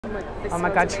Oh my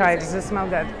God, try it. Does it smell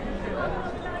good?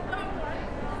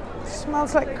 It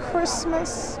smells like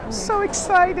Christmas. I'm so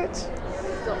excited.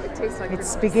 It tastes like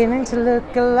It's beginning to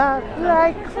look a lot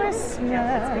like Christmas.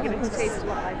 It's beginning to taste a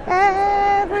lot like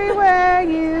everywhere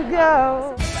you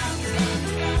go.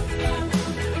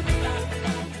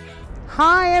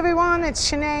 Hi everyone,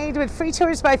 it's Sinead with Free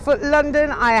Tours by Foot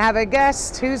London. I have a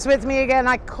guest who's with me again.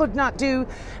 I could not do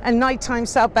a nighttime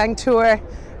Southbank tour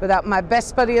without my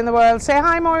best buddy in the world. Say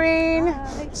hi, Maureen.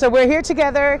 Hi. So we're here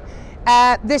together.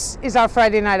 This is our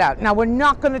Friday night out. Now we're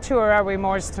not going to tour, are we,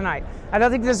 Maurus, tonight? I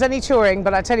don't think there's any touring,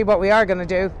 but I'll tell you what we are going to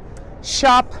do.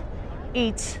 Shop,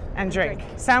 eat and drink.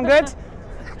 Sound good?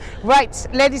 Right,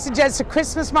 ladies and gents, the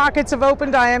Christmas markets have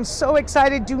opened. I am so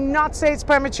excited. Do not say it's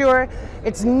premature.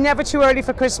 It's never too early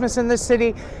for Christmas in this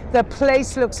city. The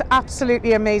place looks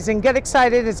absolutely amazing. Get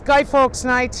excited. It's Guy Fawkes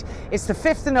night. It's the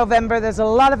 5th of November. There's a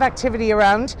lot of activity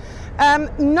around.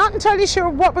 Not entirely sure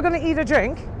what we're going to eat or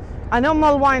drink. I know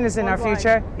mulled wine is in our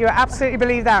future. You absolutely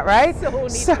believe that, right?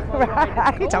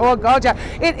 Right. Oh God, yeah.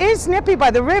 It is nippy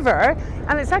by the river,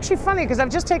 and it's actually funny because I've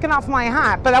just taken off my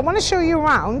hat, but I want to show you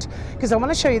around because I want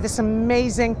to show you this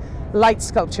amazing light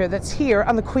sculpture that's here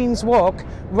on the Queen's Walk,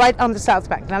 right on the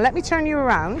Southbank. Now let me turn you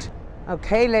around.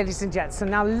 Okay, ladies and gents, so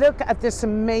now look at this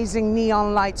amazing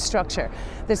neon light structure.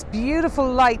 This beautiful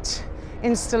light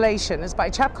installation is by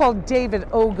a chap called David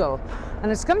Ogle.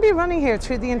 And it's going to be running here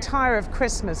through the entire of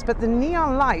Christmas, but the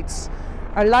neon lights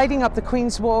are lighting up the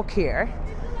Queen's Walk here,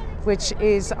 which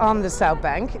is on the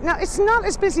Southbank. Now, it's not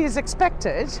as busy as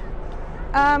expected.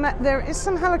 There is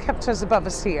some helicopters above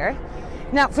us here.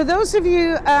 Now, for those of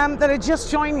you that are just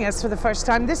joining us for the first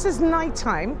time, this is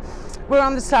nighttime. We're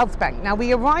on the Southbank. Now,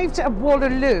 we arrived at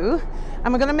Waterloo,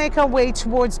 and we're going to make our way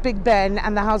towards Big Ben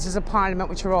and the Houses of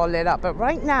Parliament, which are all lit up. But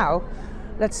right now,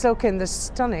 let's soak in the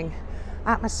stunning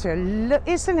atmosphere. Look,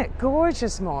 isn't it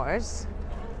gorgeous, Maurus?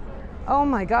 Oh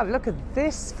my God, look at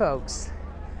this, folks.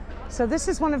 So this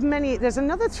is one of many. There's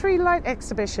another 3 light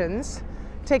exhibitions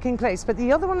taking place, but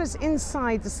the other one is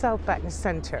inside the Southbank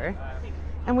Centre.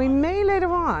 And we may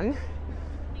later on,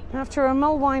 after a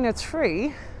mulled wine or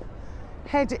 3,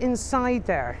 head inside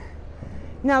there.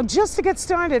 Now, just to get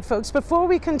started, folks, before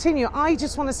we continue, I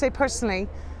just want to say personally,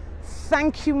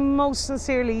 thank you most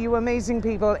sincerely, you amazing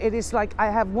people. It is like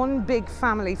I have one big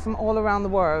family from all around the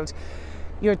world.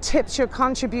 Your tips, your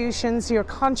contributions through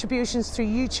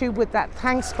YouTube with that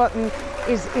thanks button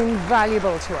is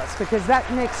invaluable to us because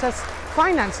that makes us,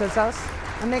 finances us,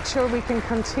 and make sure we can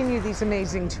continue these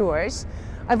amazing tours.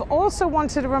 I've also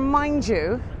wanted to remind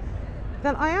you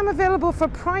that I am available for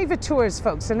private tours,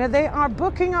 folks, and they are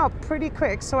booking up pretty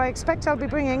quick. So I expect I'll be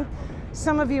bringing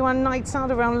some of you on nights out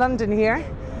around London here.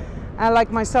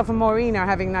 Like myself and Maureen are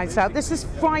having nights out. This is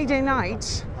Friday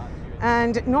night,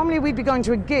 and normally we'd be going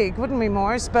to a gig, wouldn't we,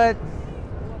 Maurus? But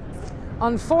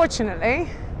unfortunately,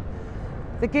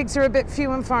 the gigs are a bit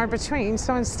few and far between.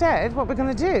 So instead, what we're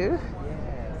going to do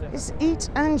is eat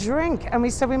and drink. And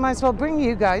we said we might as well bring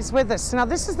you guys with us. Now,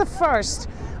 this is the first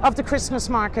of the Christmas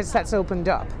markets that's opened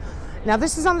up. Now,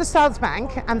 this is on the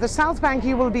Southbank, and the Southbank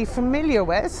you will be familiar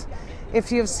with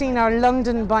if you've seen our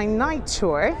London by Night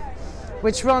tour,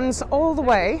 which runs all the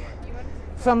way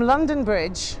from London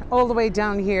Bridge all the way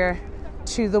down here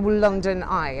to the London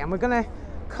Eye. And we're going to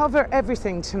cover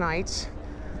everything tonight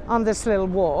on this little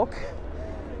walk.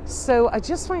 So I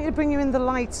just want you to bring you in the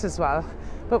lights as well.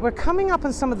 But we're coming up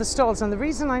on some of the stalls, and the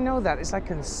reason I know that is I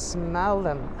can smell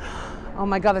them. Oh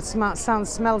my God, it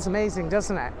smells amazing,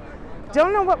 doesn't it?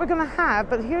 Don't know what we're going to have,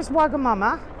 but here's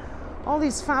Wagamama. All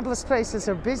these fabulous places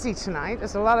are busy tonight.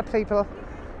 There's a lot of people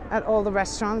at all the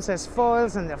restaurants. There's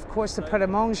Foyles and of course the Pret a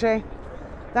Manger.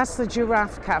 That's the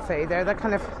Giraffe Cafe there. That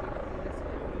kind of,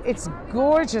 it's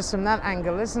gorgeous from that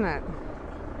angle, isn't it?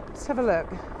 Let's have a look.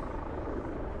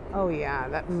 Oh yeah,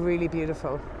 that's really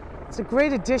beautiful. It's a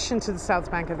great addition to the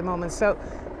Southbank at the moment. So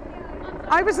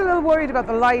I was a little worried about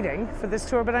the lighting for this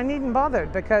tour, but I needn't bother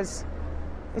because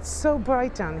it's so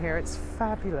bright down here. It's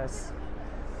fabulous.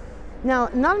 Now,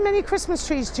 not many Christmas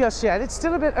trees just yet. It's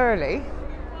still a bit early,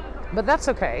 but that's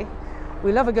okay.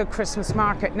 We love a good Christmas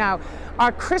market. Now,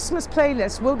 our Christmas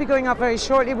playlist will be going up very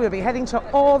shortly. We'll be heading to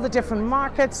all the different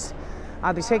markets.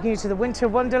 I'll be taking you to the Winter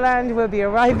Wonderland. We'll be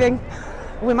arriving.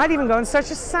 We might even go in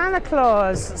search of Santa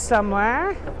Claus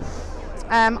somewhere.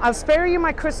 I'll spare you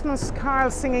my Christmas carol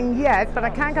singing yet, but I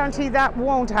can't guarantee that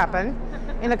won't happen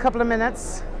in a couple of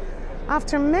minutes.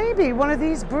 After maybe one of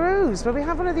these brews. Will we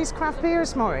have one of these craft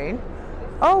beers, Maureen?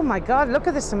 Oh my God, look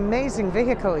at this amazing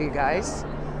vehicle, you guys.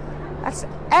 That's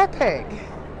epic.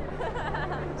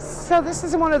 So this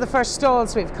is one of the first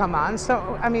stalls we've come on.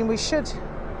 So, I mean, we should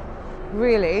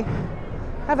really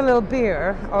have a little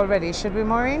beer already, should we,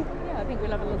 Maureen? Yeah, I think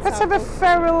we'll have a little Let's have a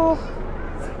sample.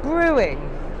 Feral Brewing.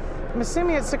 I'm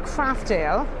assuming it's a craft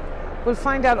ale. We'll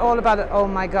find out all about it. Oh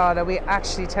my God, are we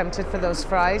actually tempted for those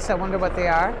fries? I wonder what they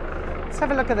are. Let's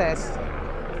have a look at this.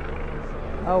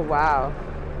 Oh wow.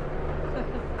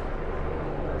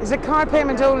 Is it card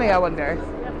payment only, I wonder?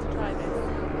 We have to try this.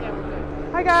 Yeah, we're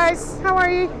good. Hi guys, how are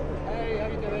you? Hey, how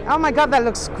you doing? Oh my God, that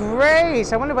looks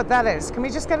great. I wonder what that is. Can we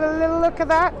just get a little look at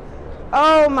that?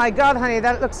 Oh my God, honey,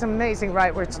 that looks amazing.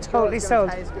 Right, we're totally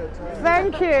sold.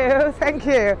 Thank you, thank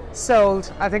you.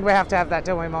 Sold. I think we have to have that,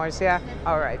 don't we, Maurus? Yeah?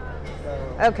 All right.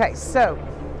 Okay, so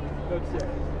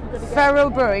Feral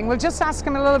Brewing. We'll just ask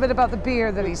him a little bit about the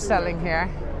beer that he's selling here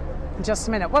in just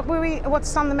a minute.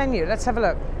 What's on the menu? Let's have a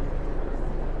look.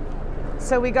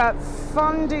 So we got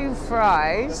fondue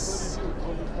fries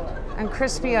and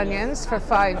crispy onions for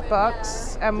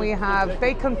 $5, and we have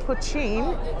bacon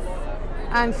poutine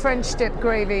and French dip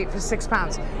gravy for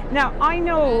 £6. Now I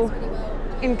know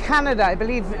in Canada, I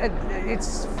believe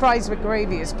it's fries with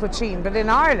gravy is poutine, but in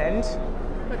Ireland,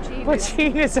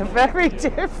 poutine is a very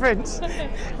different.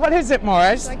 What is it,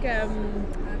 Maurus? Like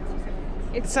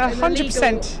it's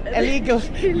 100% illegal.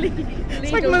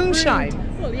 It's like moonshine. Brewed.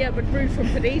 Well, yeah, but brewed from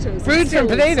potatoes. Brewed from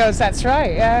potatoes, that's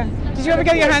right, yeah. Did you ever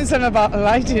get your hands on a bottle?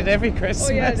 I did every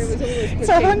Christmas. Oh yeah, there was always It's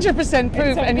 100%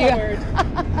 proof,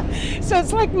 and so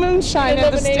it's like moonshine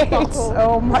in the States. Bottle.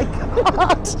 Oh my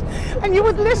God. And you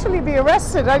would literally be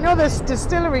arrested. I know there's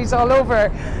distilleries all over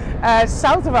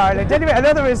south of Ireland. Anyway, I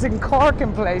know there is in Cork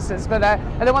and places, but I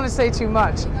don't want to say too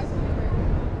much.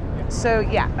 So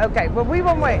yeah, okay, well we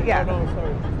won't wait, yeah. Oh, no,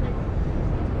 sorry.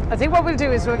 I think what we'll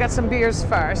do is we'll get some beers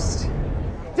first.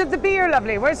 The beer,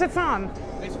 lovely, where's it from?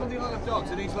 It's from the Isle of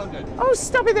Dogs in East London. Oh,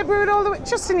 stop it, they brew it all the way,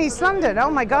 just in East London. Oh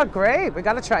my God, great, we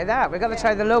got to try that. We got to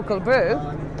try the local brew.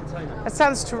 That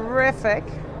sounds terrific.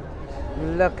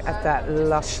 Look at that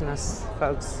lushness,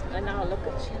 folks. And now look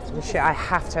at Shit, I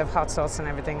have to have hot sauce and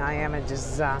everything. I am a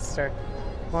disaster.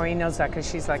 Maureen knows that because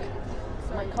she's like,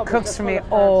 cooks for me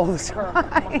all the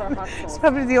time. It's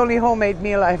probably the only homemade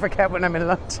meal I ever get when I'm in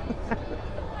London.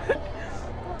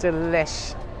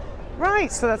 Delish.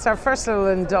 Right, so that's our first little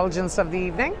indulgence of the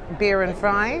evening. Beer and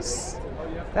fries.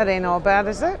 That ain't all bad,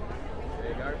 is it?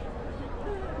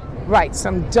 Right, so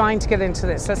I'm dying to get into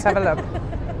this. Let's have a look.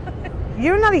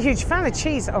 You're not a huge fan of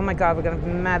cheese. Oh my God, we're going to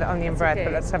have mad onion bread, okay.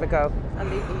 but let's have a go. I'll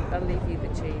leave you the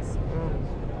cheese.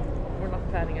 We're not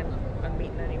planning on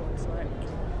meeting anyone, so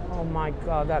Oh my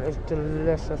God, that is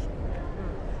delicious.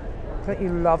 Don't you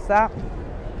love that?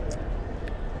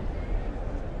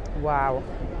 Wow.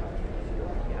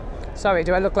 Sorry,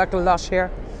 do I look like a lush here?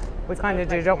 We kind of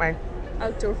do, don't we?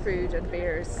 outdoor food and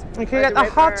beers. You can get the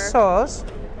hot sauce,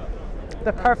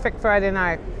 the perfect Friday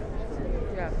night.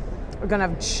 Yeah. We're going to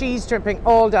have cheese dripping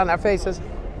all down our faces.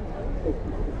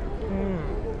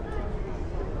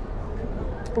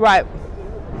 Right.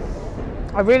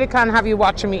 I really can't have you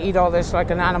watching me eat all this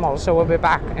like an animal, so we'll be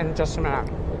back in just a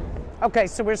minute. Okay,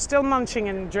 so we're still munching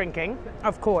and drinking,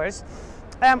 of course.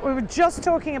 We were just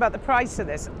talking about the price of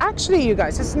this. Actually, you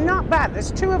guys, it's not bad.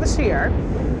 There's two of us here.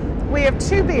 We have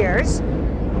 2 beers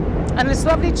and this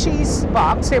lovely cheese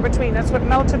box here between us with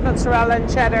melted mozzarella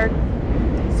and cheddar.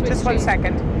 Swiss just one cheese.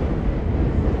 second.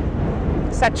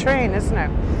 It's that train, isn't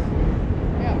it?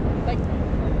 Yeah, like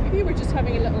if you were just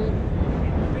having a little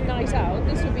night out,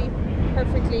 this would be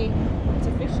perfectly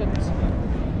sufficient.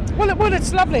 Well, it would.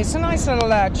 It's lovely. It's a nice little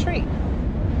treat.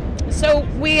 So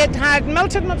we had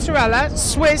melted mozzarella,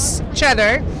 Swiss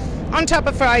cheddar, on top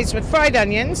of fries with fried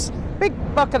onions. Big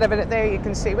bucket of it there, you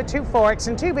can see, with 2 forks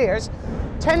and 2 beers.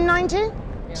 $10.90.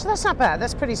 Yeah. So that's not bad.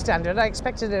 That's pretty standard. I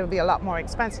expected it would be a lot more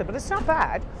expensive, but it's not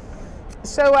bad.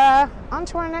 So on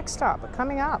to our next stop.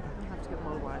 Coming up.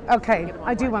 Okay,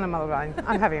 I do want a mulled wine.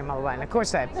 I'm having a mulled wine, of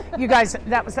course I am. You guys,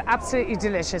 that was absolutely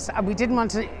delicious. We didn't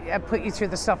want to put you through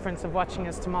the sufferance of watching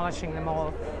us demolishing them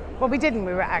all. Well, we didn't.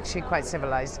 We were actually quite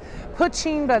civilized.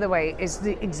 Poutine, by the way, is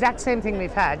the exact same thing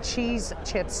we've had. Cheese,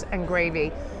 chips, and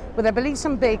gravy, with I believe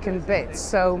some bacon bits.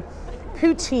 So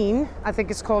poutine, I think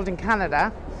it's called in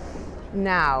Canada.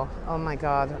 Now, oh my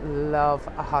God, love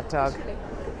a hot dog.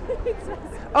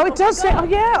 Oh, it does say, oh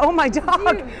yeah, oh my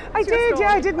dog. I did,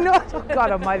 yeah, I didn't know. Oh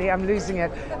God almighty, I'm losing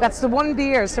it. That's the one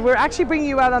beer. So we're actually bringing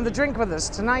you out on the drink with us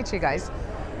tonight, you guys.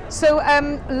 So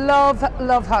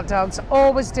love hot dogs.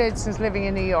 Always did since living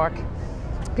in New York.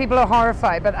 People are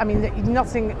horrified, but I mean,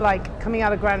 nothing like coming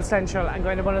out of Grand Central and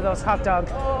going to one of those hot dog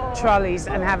trolleys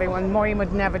and having one. Maureen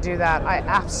would never do that. I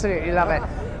absolutely love it.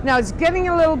 Now it's getting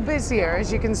a little busier,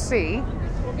 as you can see.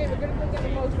 Okay, we're going to go get the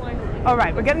mulled wine. All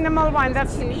right, we're getting the mulled wine.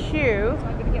 That's Hugh.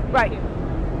 Right.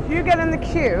 You get in the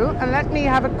queue and let me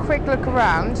have a quick look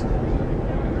around.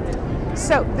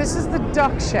 So this is the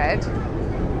duck shed.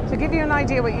 To give you an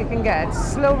idea what you can get,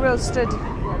 slow roasted,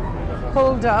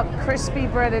 pulled up, crispy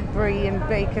breaded brie and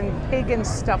bacon, pig and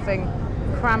stuffing,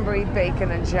 cranberry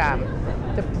bacon and jam.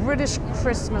 The British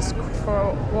Christmas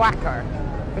quacker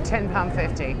for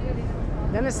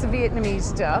 £10.50. Then it's the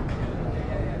Vietnamese duck.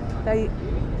 A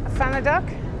fan of duck?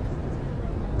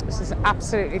 This is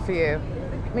absolutely for you.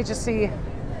 Let me just see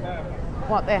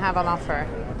what they have on offer.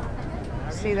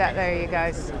 See that there, you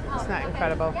guys? Isn't that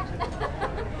incredible?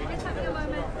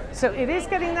 So it is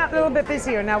getting that little bit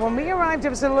busier. Now, when we arrived, it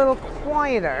was a little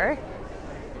quieter,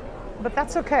 but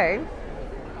that's okay.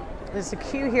 There's a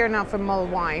queue here now for mulled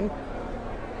wine.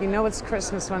 You know it's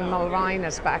Christmas when mulled wine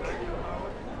is back.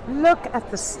 Look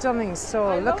at the stunning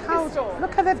stall. Look how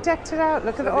they've decked it out.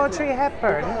 Look at Audrey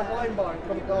Hepburn.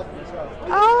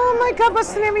 Oh my God,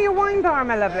 what's the name of your wine bar,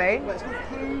 my lovely?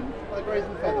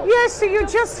 Yes, so you're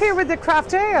just here with the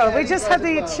craft ale. We just had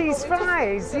the cheese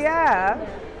fries, yeah.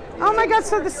 Oh my God,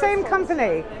 so the same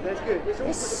company. That's good.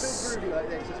 It's groovy like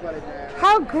this as well in there.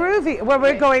 How groovy. Well,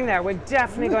 we're going there. We're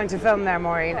definitely going to film there,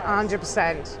 Maureen,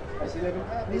 100%. It's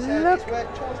Look. where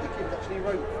Charles Dickens actually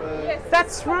wrote for...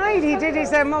 That's right, he did.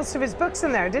 He's most of his books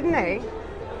in there, didn't he?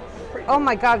 Oh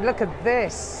my God, look at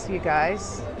this, you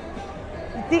guys.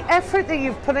 The effort that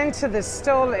you've put into this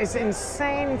stall is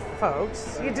insane,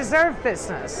 folks. You deserve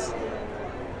business.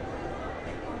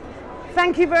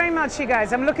 Thank you very much, you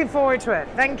guys. I'm looking forward to it.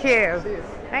 Thank you.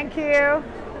 Thank you.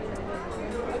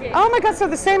 Okay. Oh my God, so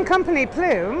the same company,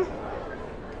 Plume.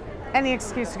 Any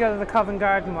excuse to go to the Covent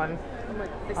Garden one.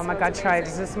 Oh my God, try it.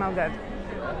 Does it smell good?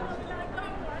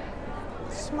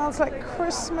 It smells like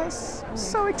Christmas. I'm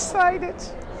so excited.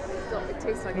 It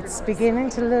tastes like It's beginning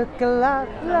to look a lot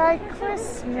like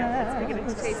Christmas. It's beginning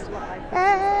to taste a lot like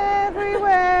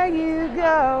everywhere you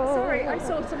go. Sorry, I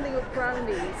saw something with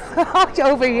brownies.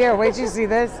 Over here, wait till you see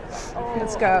this.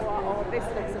 Let's go. Oh, this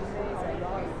looks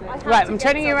amazing. Right, I'm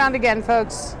turning you around again,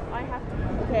 folks. I have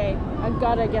to, okay, I've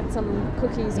got to get some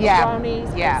cookies or Yeah,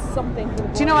 brownies yeah. or something for the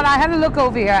boys. Do you know what? I had a look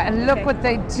over here and look Okay. what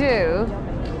they do.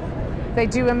 They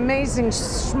do amazing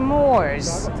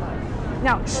s'mores.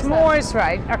 Now, s'mores,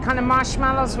 right, are kind of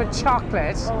marshmallows with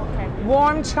chocolate. Oh, okay.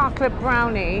 Warm chocolate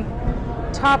brownie,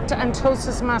 topped and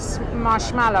toasted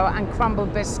marshmallow and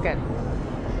crumbled biscuit.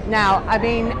 Now, I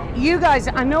mean, you guys,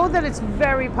 I know that it's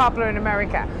very popular in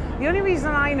America. The only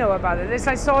reason I know about it is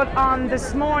I saw it on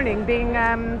This Morning being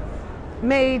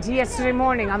made yesterday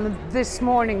morning on the This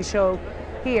Morning show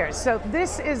here. So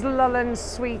this is Lullen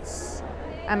Sweets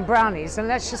and Brownies, and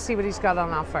let's just see what he's got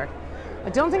on offer. I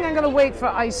don't think I'm going to wait for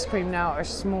ice cream now or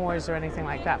s'mores or anything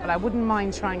like that, but I wouldn't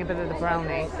mind trying a bit of the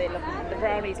brownie. The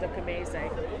brownies look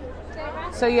amazing.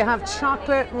 So you have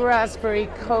chocolate, raspberry,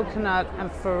 coconut,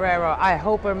 and Ferrero. I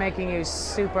hope we're making you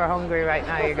super hungry right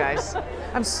now, you guys.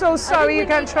 I'm so sorry you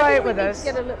can't try it with us.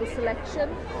 Get a little selection.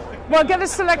 Well, get a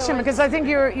selection because I think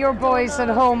your boys at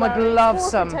home would love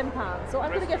some. £10. So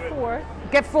I'm going to get 4.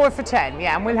 Get 4 for 10,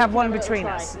 yeah, and we'll have one between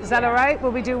us. Is that all right?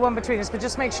 Will we do one between us? But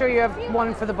just make sure you have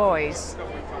one for the boys.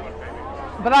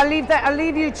 But I'll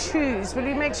leave you choose. Will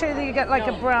you make sure that you get like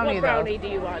a brownie What brownie do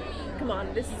you want? Come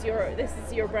on, this is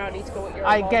your brownie to go with your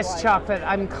I mulled guess wine. chocolate.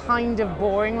 I'm kind of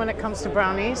boring when it comes to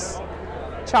brownies.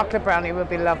 Chocolate brownie would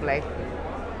be lovely.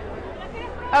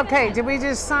 Okay, did we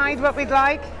decide what we'd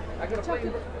like? I got a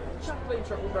plain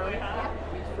chocolate brownie,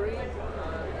 wheat-free,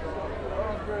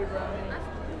 raspberry brownie,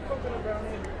 coconut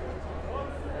brownie,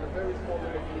 and a very small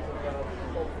little piece of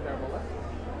salted caramel left.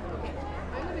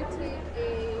 I'm going to take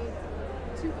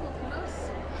 2 coconuts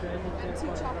and 2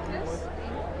 chocolates.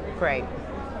 Great.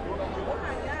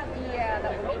 Yeah,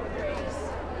 that would be great.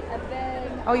 And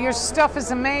then Oh, your stuff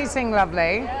is amazing,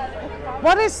 lovely.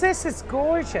 What is this? It's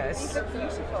gorgeous.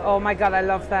 Oh my God, I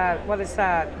love that. What is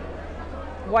that?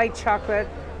 White chocolate.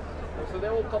 So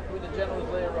they're all topped with a generous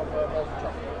layer of melted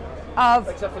chocolate, Of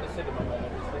except for the cinnamon one,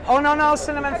 obviously. oh no,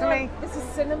 cinnamon for me. This is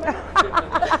cinnamon.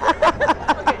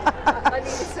 I need a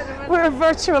cinnamon. We're a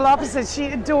virtual opposite. She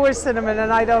adores cinnamon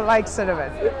and I don't like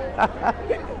cinnamon.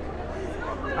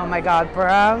 Oh my God,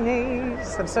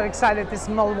 brownies. I'm so excited. This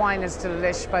mulled wine is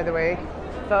delish, by the way,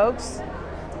 folks.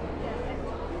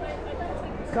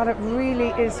 God, it really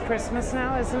is Christmas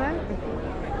now, isn't it?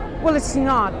 Well, it's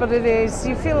not, but it is.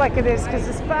 You feel like it is because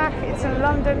it's back. It's in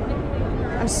London.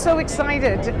 I'm so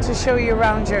excited to show you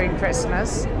around during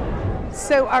Christmas.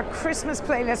 So our Christmas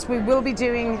playlist, we will be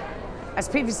doing, as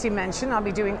previously mentioned, I'll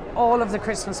be doing all of the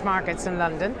Christmas markets in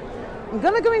London. I'm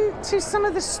going to go into some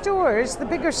of the stores, the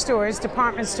bigger stores,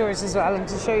 department stores as well, and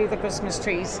to show you the Christmas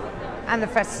trees and the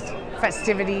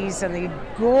festivities and the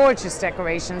gorgeous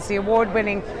decorations, the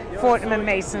award-winning Fortnum &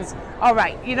 Masons. All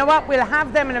right, you know what? We'll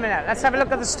have them in a minute. Let's have a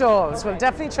look at the stalls. We'll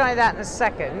definitely try that in a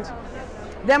second.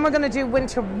 Then we're going to do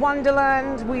Winter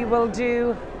Wonderland. We will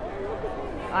do...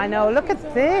 I know, look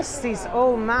at this. These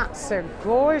old maps are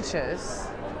gorgeous.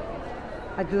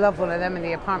 I'd love one of them in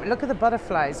the apartment. Look at the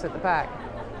butterflies at the back.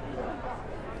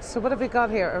 So what have we got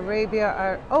here?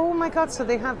 Arabia. Oh my God, so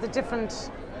they have the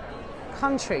different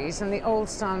countries and the old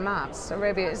style maps.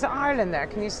 Arabia. Is Ireland there?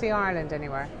 Can you see Ireland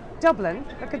anywhere? Dublin.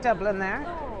 Look at Dublin there.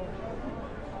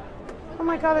 Oh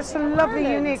my God, it's a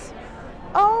lovely, unique.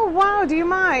 Oh wow, do you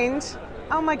mind?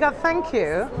 Oh my God, thank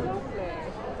you.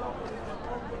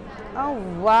 Oh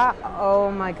wow.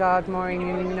 Oh my God, Maureen,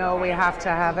 you know we have to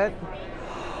have it.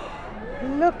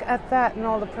 Look at that in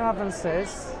all the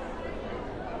provinces.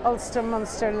 Ulster,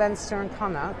 Munster, Leinster and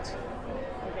Connacht.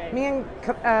 Okay. Me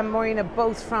and Maureen are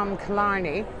both from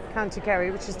Killarney, County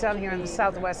Kerry, which is down here on the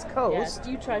southwest coast.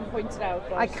 Yeah, you try and point it out.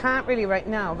 But I can't really right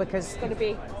now because it's going to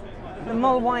be... the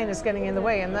mulled wine is getting in the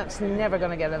way, and that's never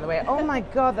going to get in the way. Oh my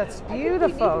God, that's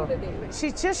beautiful.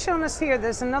 She's just shown us here.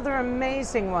 There's another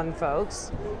amazing one,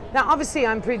 folks. Now, obviously,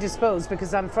 I'm predisposed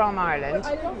because I'm from Ireland.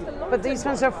 But these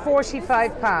ones are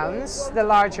 £45, the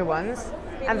larger ones,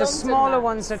 and the smaller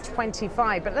ones are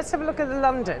 25. But let's have a look at the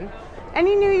London.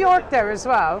 Any New York there as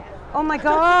well? Oh my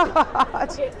God.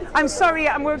 I'm sorry,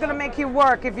 we're going to make you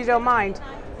work if you don't mind.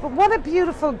 But what a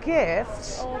beautiful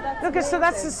gift. Oh, look, so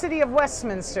that's the city of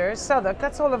Westminster, Southwark.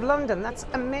 That's all of London. That's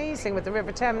amazing with the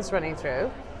River Thames running through.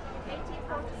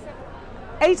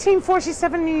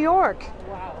 1847 New York.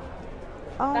 Wow.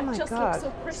 Oh that my just God.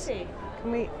 looks so pretty.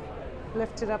 Can we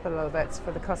lift it up a little bit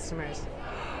for the customers?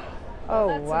 Oh,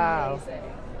 that's wow. Amazing.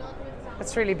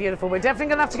 That's really beautiful. We're definitely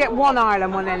going to have to get one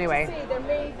Ireland one anyway. See, they're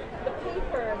made, the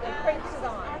paper, they printed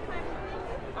on.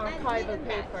 Archival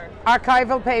paper.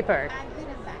 Archival paper.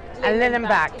 And linen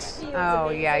backed. It Oh,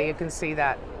 amazing. yeah, you can see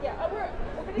that. Yeah,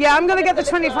 Yeah, I'm going to get the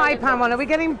 £25 one. Are we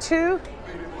getting two?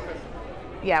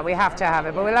 Yeah, we have to have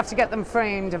it, but we'll have to get them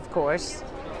framed, of course.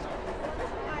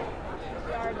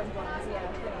 The Ireland ones, yeah,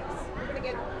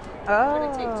 please. Oh. We're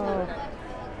going to take two of them.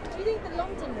 Do you think the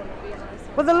London one would be a nice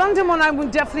one? Well, the London one I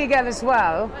would definitely get as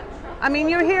well. I mean,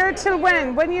 you're here till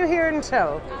when? When are you here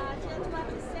until?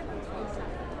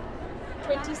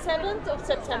 27th of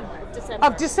September. December.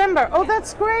 Of December. Oh,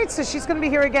 that's great. So she's going to be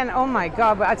here again. Oh my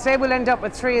God. I'd say we'll end up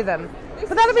with three of them.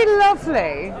 But that'll be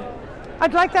lovely.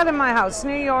 I'd like that in my house.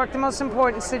 New York, the most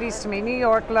important cities to me. New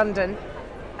York, London,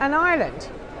 and Ireland.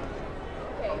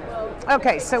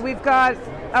 Okay, so we've got...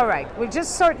 All right, we'll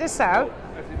just sort this out.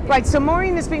 Right, so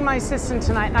Maureen has been my assistant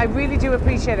tonight, and I really do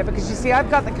appreciate it because you see, I've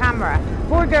got the camera.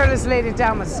 Poor girl has laid it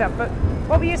down with stuff, but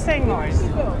what were you saying, Maurice?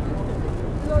 London,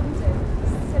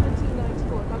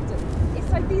 1794, London. It's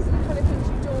like these are the kind of things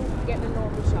you don't get in a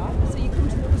normal shop. So you come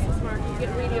to the Christmas market, you get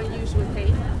really unusual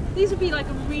things. These would be like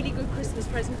a really good Christmas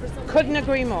present for someone. Couldn't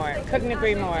agree more. Couldn't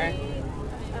agree more.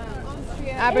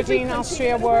 Aberdeen,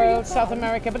 Austria, world, South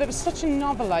America, but it was such a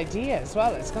novel idea as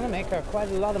well. It's going to make her quite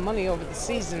a lot of money over the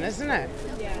season, isn't it?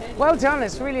 Yeah. Well done,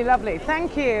 it's really lovely.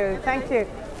 Thank you, thank you.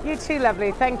 You too,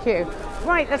 lovely, thank you.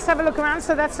 Right, let's have a look around.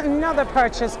 So that's another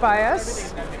purchase by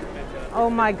us. Oh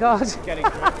my God.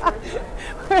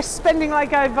 We're spending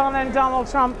like Ivana and Donald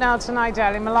Trump now tonight,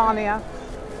 darling, Melania.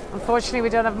 Unfortunately, we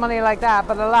don't have money like that,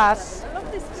 but alas. I love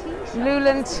this tea.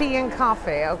 Lulin Tea and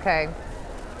Coffee, okay.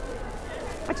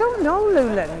 I don't know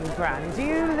Lulin brand. Do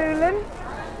you, Lulin?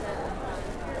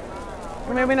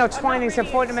 I mean, we know Twinings and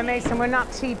Fortnum & Mason. We're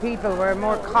not tea people. We're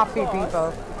more coffee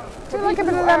people. Do you like a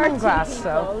bit of lemongrass,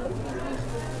 though?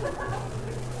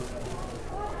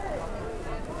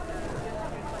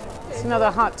 It's another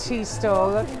hot tea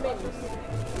stall. Look.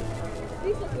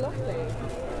 These look lovely.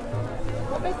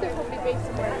 I bet they're probably based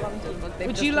somewhere in London. But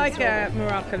Would you like a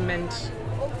Moroccan mint?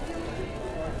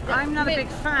 I'm not a big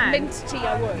fan. Mint tea,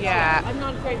 I would. Yeah. I'm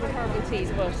not great with herbal teas,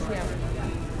 but yeah.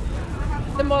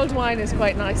 The mulled wine is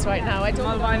quite nice right now.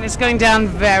 Mulled wine is going down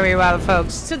very well,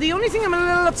 folks. So the only thing I'm a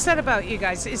little upset about, you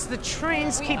guys, is the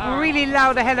trains keep really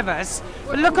loud ahead of us.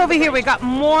 But look over here, we got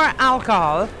more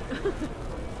alcohol.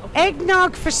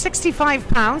 Eggnog for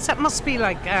 £65. That must be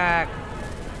like a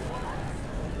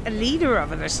litre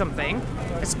of it or something.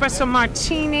 Espresso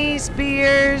martinis,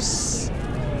 beers.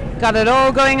 Got it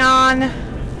all going on.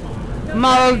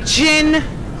 Mulled gin.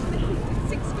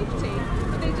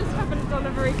 $6.50. They just haven't done a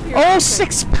very clear. Oh,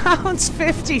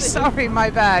 £6.50. Sorry, my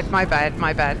bad.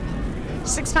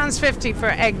 £6.50 for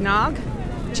eggnog. Do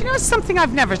you know it's something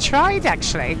I've never tried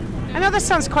actually? I know that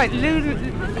sounds quite How do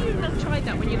you not try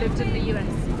that when you lived in the US?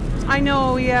 I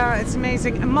know, yeah, it's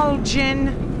amazing. A mulled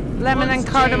gin. Lemon and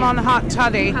cardamom hot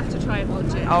toddy. You have to try mulled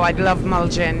gin. Oh, I'd love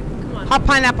mulled gin. Come on. Hot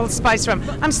pineapple spice rum.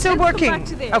 I'm still let's come working. back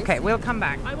to this. Okay, we'll come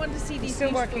back. I want to see these. Still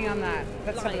beautiful working on that.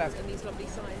 Let's have a lights look. and these lovely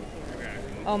signs.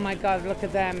 Oh my God, look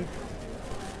at them.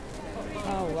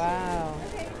 Oh wow.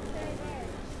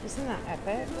 Isn't that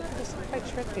epic? It's quite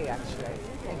trippy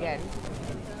actually. Again.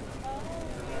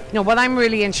 No, what I'm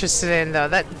really interested in though,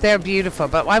 that they're beautiful,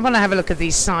 but I want to have a look at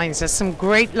these signs. There's some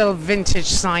great little vintage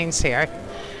signs here.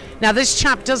 Now this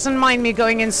chap doesn't mind me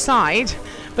going inside,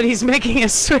 but he's making a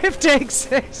swift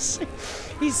exit.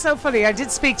 He's so funny. I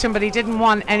did speak to him, but he didn't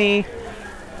want any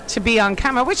to be on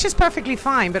camera, which is perfectly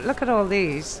fine, but look at all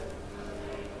these.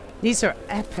 These are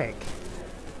epic.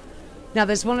 Now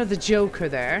there's one of the Joker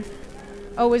there.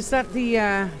 Oh, is that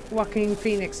the Joaquin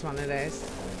Phoenix one it is?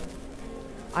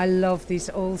 I love these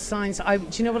old signs. Do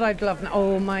you know what I'd love?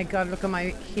 Oh my God, look at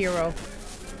my hero,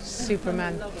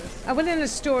 Superman. I went in a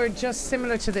store just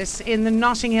similar to this in the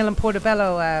Notting Hill and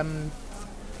Portobello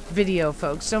video,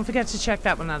 folks. Don't forget to check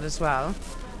that one out as well.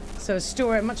 So a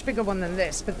store, a much bigger one than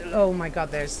this, but oh my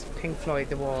God, there's Pink Floyd,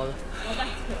 The Wall. Oh,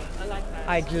 that's cool. I like that.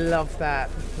 I'd love that.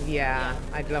 Yeah,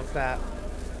 I'd love that.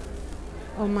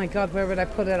 Oh my God, where would I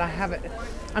put it? I have it.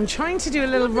 I'm trying to do a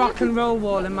little rock and roll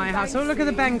wall in my house. Oh, look at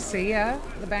the Banksy, yeah?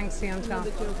 The Banksy on top.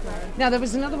 Now, there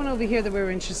was another one over here that we were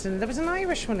interested in. There was an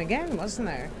Irish one again, wasn't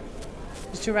there?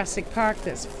 It was Jurassic Park.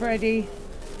 There's Freddy.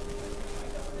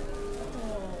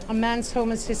 A man's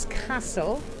home is his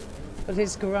castle, but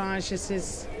his garage is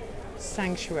his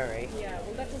sanctuary. Yeah,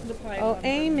 well, that doesn't apply. Oh,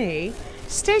 Amy.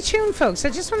 Stay tuned, folks. I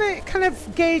just want to kind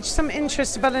of gauge some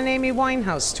interest about an Amy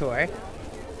Winehouse tour.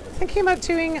 Thinking about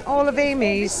doing all of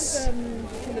Amy's.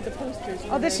 Kind of the posters.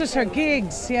 Oh, this was her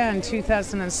gigs, yeah, in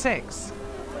 2006.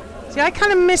 See, I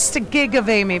kind of missed a gig of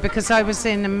Amy because I was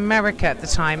in America at the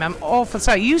time. I'm awful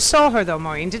sorry. You saw her though,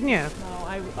 Maureen, didn't you?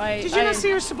 No, Did you not see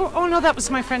her support? Oh no, that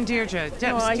was my friend Deirdre.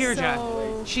 That was Deirdre. I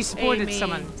saw She supported Amy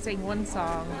someone. sing one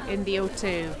song in the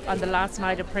O2 on the last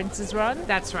night of Prince's run.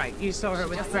 That's right. You saw her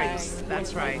with Prince.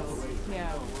 That's right.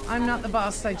 Yeah. I'm not the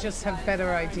boss. I just have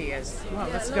better ideas. Well,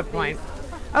 that's a good point.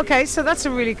 Okay, so that's a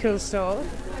really cool stall.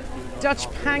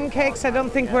 Dutch pancakes. I don't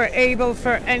think we're able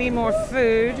for any more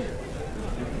food.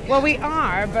 Well, we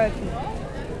are, but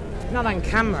not on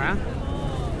camera.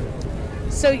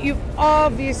 So you've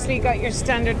obviously got your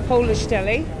standard Polish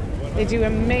deli. They do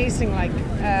amazing, like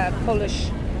Polish,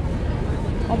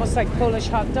 almost like Polish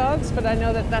hot dogs, but I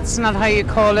know that that's not how you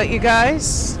call it, you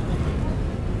guys.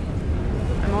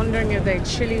 I'm wondering if they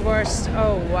chili wurst.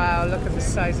 Oh wow, look at the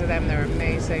size of them. They're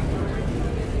amazing.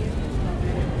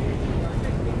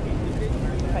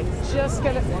 Thank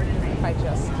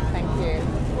you.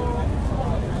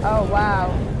 Oh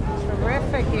wow,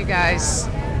 terrific, you guys.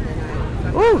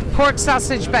 Ooh, pork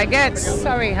sausage baguettes.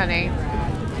 Sorry, honey.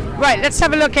 Right, let's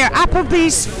have a look here.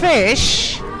 Applebee's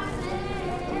fish.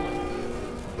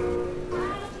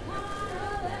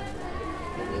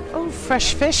 Oh,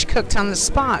 fresh fish cooked on the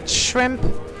spot. Shrimp,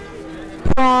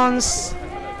 prawns.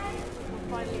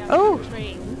 Oh,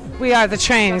 we are the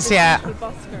trains, yeah.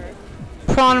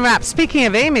 Prawn wraps. Speaking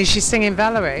of Amy, she's singing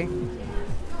Valerie.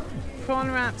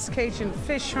 Prawn wraps, Cajun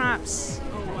fish wraps.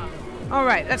 All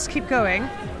right, let's keep going.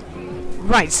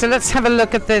 Right, so let's have a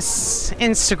look at this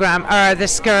Instagram, or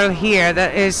this girl here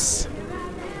that is...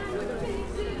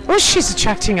 Oh, she's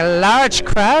attracting a large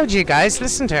crowd, you guys.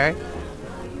 Listen to her.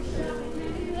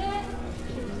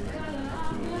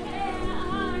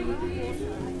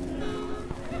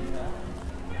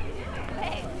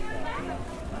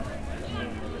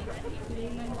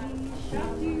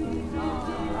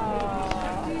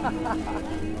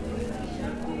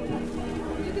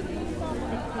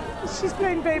 She's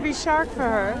playing Baby Shark for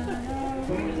her.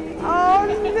 Oh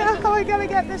no, I gotta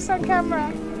get this on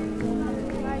camera.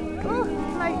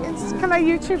 Can I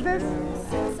YouTube this?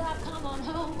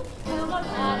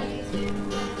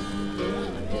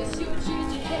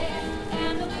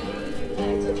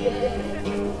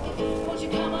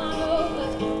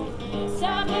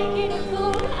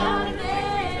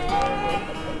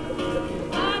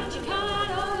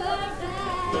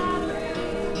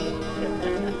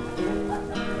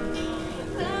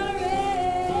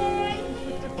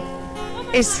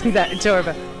 Isn't that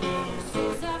adorable?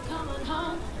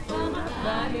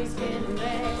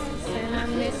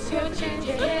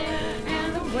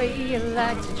 And the way you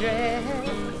like to dress.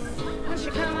 Won't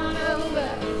you come on over?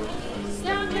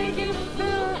 Stop making a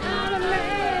fool out of me.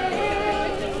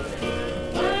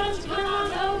 Won't you come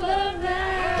on over,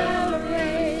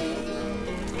 Valerie?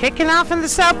 Kicking off in the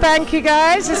Southbank, you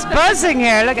guys. It's buzzing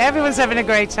here. Look, everyone's having a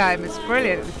great time. It's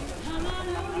brilliant.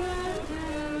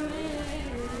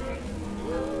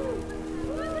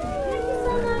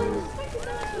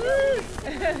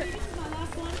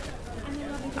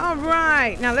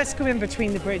 Right, now let's go in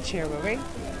between the bridge here, will we?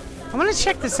 I want to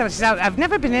check this out. I've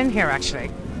never been in here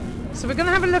actually. So we're going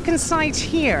to have a look inside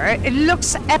here. It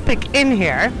looks epic in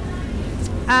here.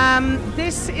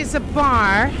 This is a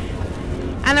bar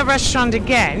and a restaurant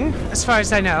again, as far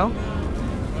as I know.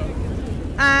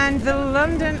 And the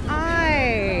London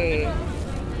Eye.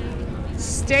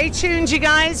 Stay tuned, you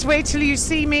guys. Wait till you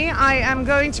see me. I am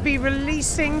going to be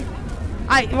releasing...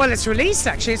 well, it's released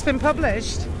actually. It's been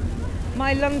published.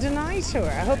 My London Eye tour.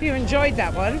 I hope you enjoyed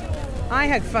that one. I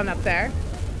had fun up there.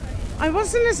 I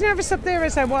wasn't as nervous up there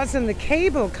as I was in the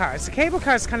cable cars. The cable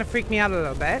cars kind of freaked me out a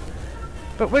little bit.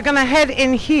 But we're going to head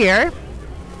in here.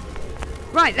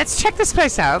 Right, let's check this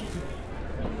place out.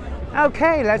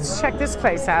 Okay, let's check this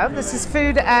place out. This is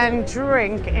food and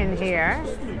drink in here.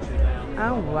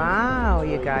 Oh, wow,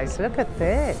 you guys, look at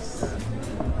this.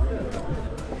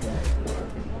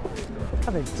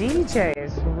 Oh, the DJ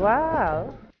as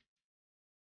well.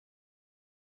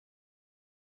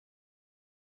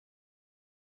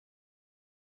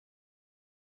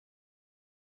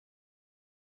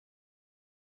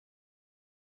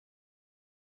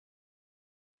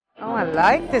 Oh, I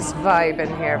like this vibe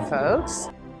in here, folks.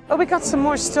 Oh, we got some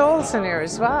more stalls in here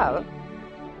as well.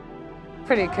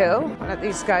 Pretty cool. Look at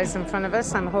these guys in front of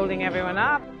us. I'm holding everyone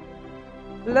up.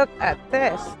 Look at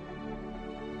this.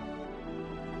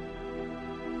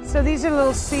 So these are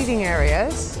little seating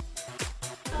areas.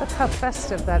 Look how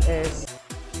festive that is.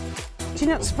 Do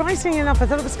you know, surprisingly enough, I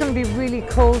thought it was going to be really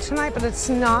cold tonight, but it's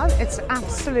not. It's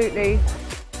absolutely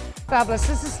fabulous.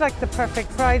 This is like the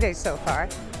perfect Friday so far.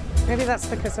 Maybe that's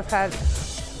because I've had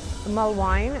the mulled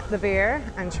wine, the beer,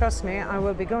 and trust me, I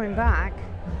will be going back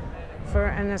for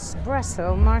an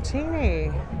espresso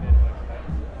martini.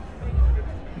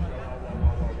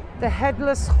 The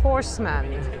Headless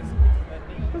Horseman.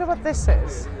 I wonder what this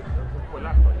is.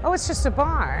 Oh, it's just a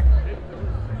bar.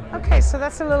 Okay, so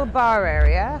that's a little bar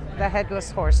area, the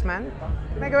Headless Horseman.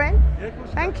 Can I go in?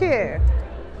 Thank you.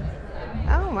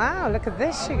 Oh, wow, look at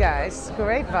this, you guys.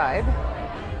 Great vibe.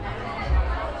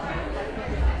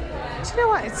 Do you know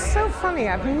what? It's so funny.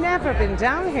 I've never been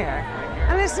down here.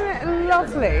 And isn't it a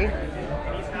lovely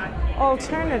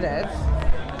alternative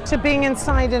to being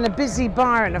inside in a busy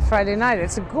bar on a Friday night?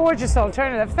 It's a gorgeous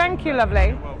alternative. Thank you,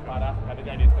 lovely.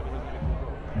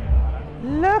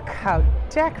 Look how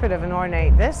decorative and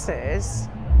ornate this is.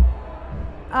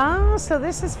 Oh, so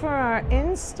this is for our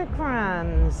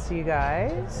Instagrams, you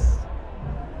guys.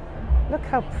 Look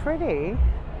how pretty.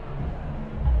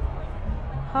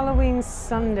 Halloween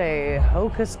Sunday,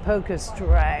 Hocus Pocus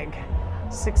drag,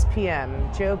 6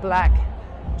 p.m. Joe Black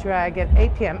drag at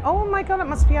 8 p.m. Oh my God, it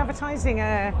must be advertising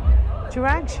a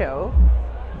drag show.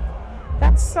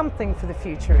 That's something for the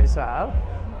future as well.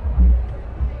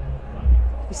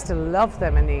 Used to love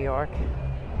them in New York.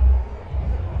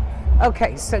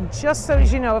 Okay, so just so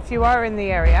as you know, if you are in the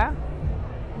area,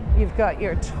 you've got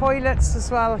your toilets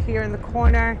as well here in the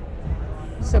corner.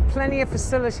 So plenty of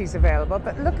facilities available,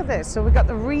 but look at this. So we've got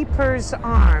the Reaper's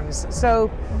Arms. So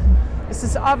this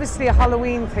is obviously a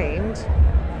Halloween themed.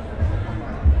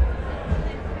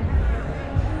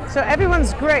 So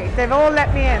everyone's great. They've all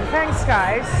let me in. Thanks,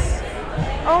 guys.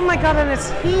 Oh my God, and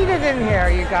it's heated in here,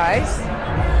 you guys.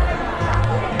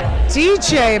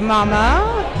 DJ Mama,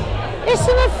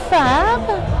 isn't it fab?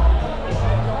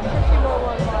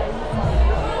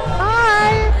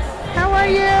 Hi, how are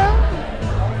you?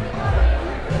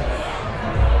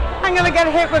 I'm gonna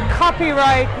get hit with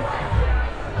copyright.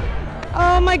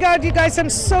 Oh my God, you guys, I'm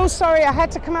so sorry. I had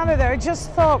to come out of there. I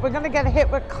just thought we're gonna get hit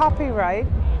with copyright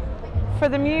for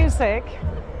the music.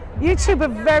 YouTube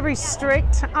are very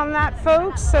strict on that,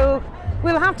 folks, so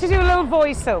we'll have to do a little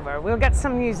voiceover. We'll get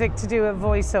some music to do a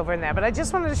voiceover in there, but I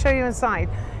just wanted to show you inside.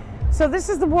 So this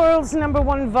is the world's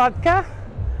 #1 vodka.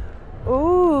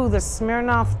 Ooh, the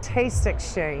Smirnoff Taste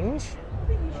Exchange.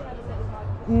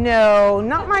 No,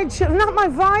 not my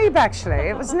vibe actually.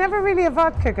 It was never really a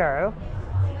vodka girl.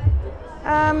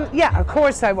 Yeah, of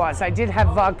course I was. I did have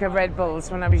vodka Red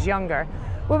Bulls when I was younger.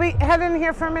 Will we head in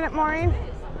here for a minute, Maureen?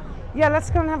 Yeah, let's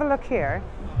go and have a look here.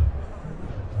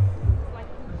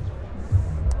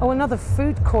 Oh, another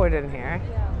food court in here.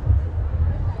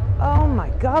 Oh my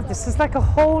God, this is like a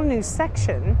whole new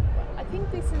section. I think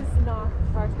this is not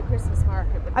part of the Christmas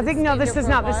market. But I think no, this is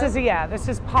not. This is this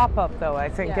is pop up though. I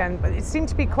think, Yeah. and but it seemed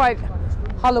to be quite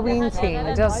Halloween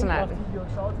themed, doesn't it?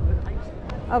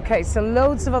 Okay, so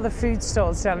loads of other food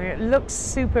stalls down here. It looks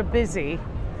super busy,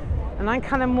 and I'm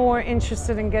kind of more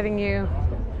interested in getting you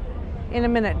in a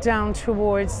minute down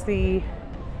towards the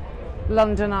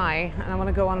London Eye, and I want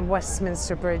to go on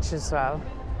Westminster Bridge as well.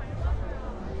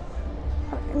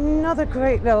 Another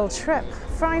great little trip.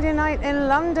 Friday night in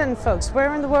London, folks.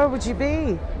 Where in the world would you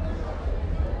be?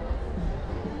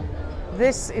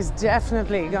 This is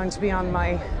definitely going to be on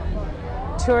my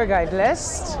tour guide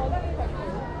list.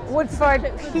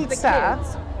 Woodford Pizza.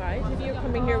 Kids, right? If you're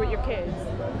coming here with your kids.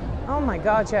 Oh my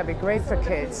God, yeah, it'd be great for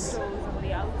kids. Strolls on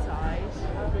the outside.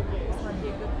 This might be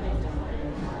a good place.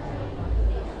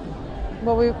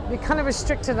 Well, we'd be kind of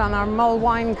restricted on our mulled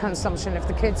wine consumption if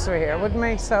the kids were here, wouldn't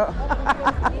we? So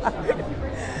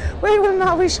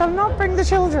we shall not bring the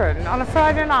children on a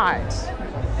Friday night.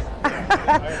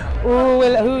 Ooh,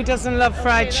 well, who doesn't love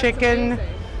fried chicken?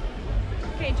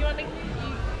 Okay, do you want to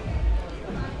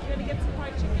get some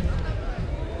fried chicken?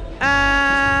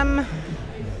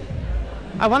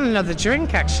 I want another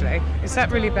drink actually. Is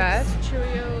that really bad?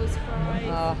 Cheerios, fries.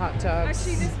 Oh, hot dogs.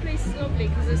 Actually, this place is lovely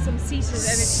because there's some seated and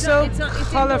it's So it's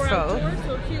colourful. indoor, outdoor,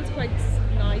 so it feels quite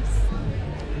nice.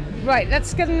 Right,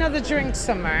 let's get another drink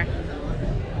somewhere.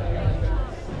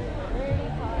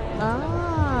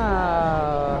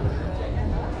 Oh.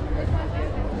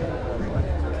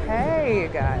 Hey, you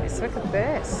guys, look at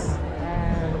this.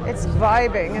 It's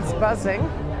vibing, it's buzzing.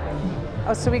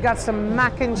 Oh, so we got some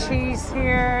mac and cheese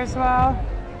here as well.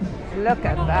 Look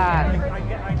at that.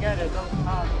 I get it.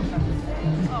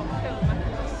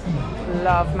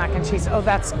 Love mac and cheese. Oh,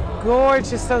 that's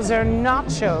gorgeous. Those are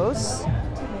nachos.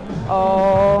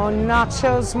 Oh,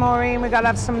 nachos, Maureen. We gotta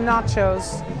have some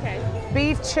nachos. Okay.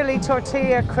 Beef chili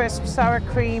tortilla, crisp, sour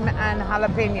cream, and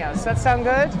jalapenos. That sound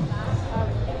good?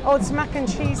 Oh, it's mac and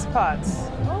cheese pots.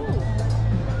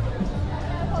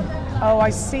 Oh, I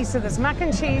see. So there's mac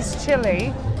and cheese,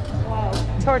 chili,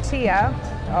 tortilla.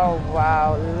 Oh,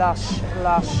 wow. Lush,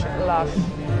 lush, lush.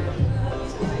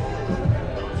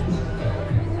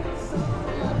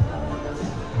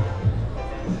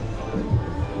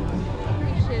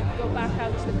 Go back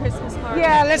out to the Christmas market.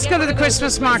 Yeah, let's go to the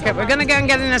Christmas market. We're going to go and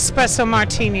get an espresso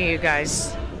martini, you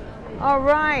guys. All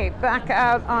right, back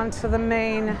out onto the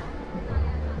main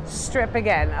strip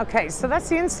again. Okay, so that's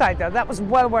the inside though. That was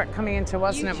well worth coming into,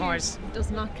 wasn't it, Maurus? Does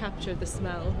not capture the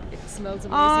smell. It smells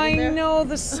amazing. I in there. know,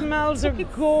 the smells are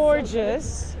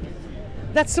gorgeous.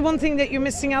 That's the one thing that you're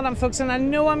missing out on, folks, and I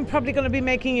know I'm probably going to be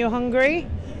making you hungry,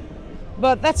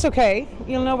 but that's okay.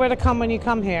 You'll know where to come when you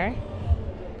come here.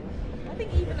 I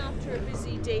think even after a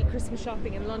busy day Christmas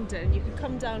shopping in London, you could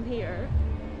come down here,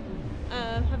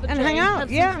 have a And drink, hang out,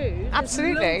 have yeah, some food. There's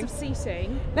absolutely. loads of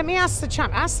seating. Let me ask the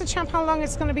chap. Ask the chap how long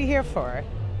it's going to be here for.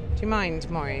 Do you mind,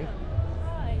 Maureen?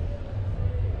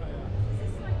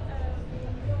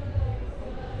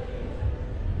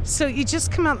 So you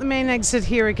just come out the main exit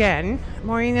here again.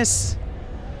 Maureen is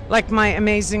like my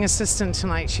amazing assistant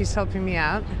tonight. She's helping me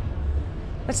out.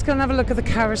 Let's go and have a look at the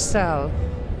carousel.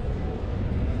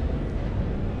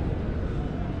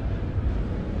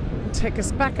 Take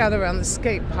us back out around the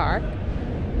skate park.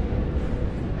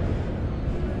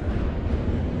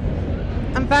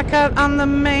 And back out on the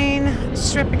main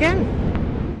strip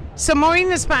again. So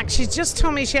Maureen is back. She's just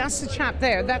told me, she asked the chap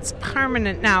there, that's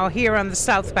permanent now here on the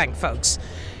Southbank, folks.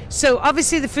 So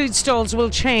obviously the food stalls will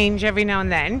change every now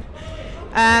and then.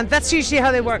 And that's usually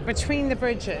how they work between the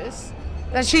bridges.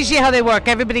 That's usually how they work.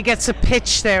 Everybody gets a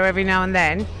pitch there every now and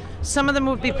then. Some of them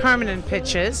would be permanent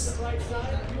pitches.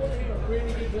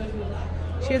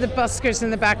 Hear the buskers in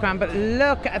the background, but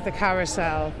look at the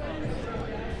carousel.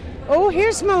 Oh,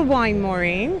 here's mulled wine,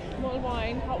 Maureen. Mulled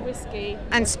wine, hot whiskey.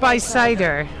 And spiced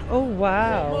cider. Oh,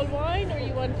 wow. Mulled wine, or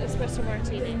you want espresso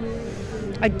martini?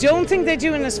 I don't think they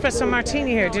do an espresso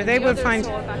martini here, do they? We'll find.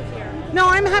 No,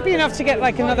 I'm happy enough to get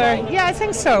like another. Yeah, I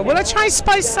think so. Will I try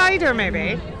spiced cider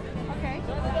maybe? Okay.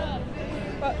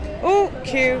 Oh,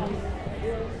 cute.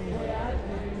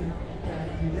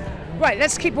 Right,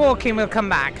 let's keep walking. We'll come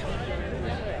back.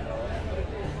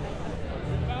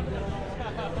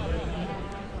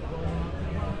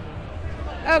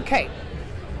 Okay,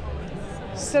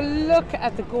 so look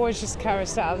at the gorgeous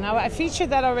carousel. Now, I featured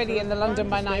that already in the London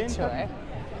by Night tour,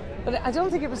 but I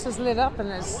don't think it was as lit up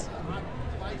and as...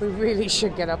 We really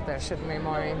should get up there, shouldn't we,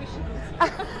 Maureen?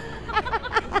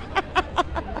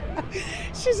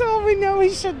 She's all, we know we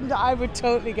shouldn't. I would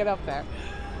totally get up there.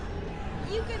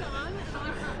 You get on.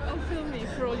 I'll film you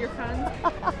for all your fans.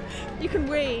 You can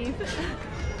wave.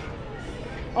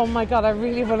 Oh my God, I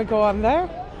really want to go on there.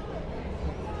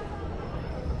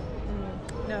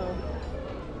 No.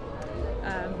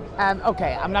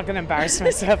 Okay, I'm not going to embarrass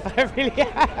myself. I really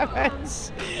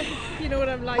haven't. You know what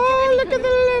I'm like. Oh, look at the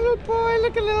little boy.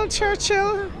 Look at little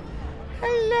Churchill.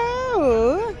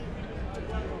 Hello.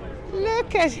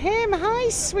 Look at him. Hi,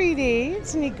 sweetie.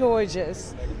 Isn't he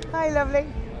gorgeous? Hi, lovely.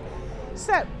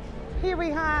 So, Here we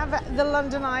have the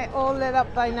London Eye all lit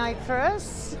up by night for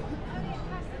us.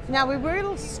 Now we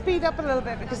will speed up a little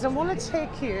bit because I want to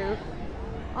take you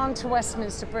onto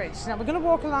Westminster Bridge. Now we're going to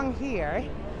walk along here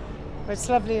where it's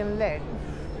lovely and lit.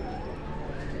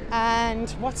 And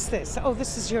what's this? Oh,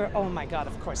 this is your, oh my God,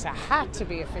 of course, it had to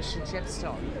be a fish and chip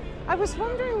stall. I was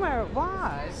wondering where it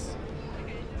was.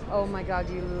 Oh my God,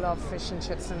 you love fish and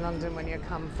chips in London when you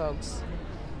come, folks.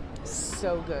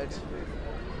 So good.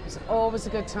 It's always a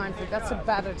good time for, that's a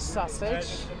battered sausage.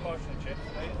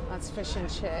 That's fish and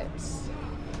chips.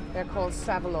 They're called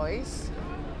Savoys.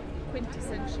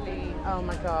 Quintessentially. Oh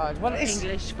my God. What is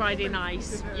English Friday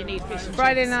night? You need fish and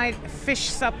Friday chips. night fish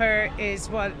supper is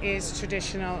what is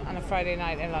traditional on a Friday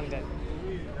night in London.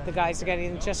 The guys are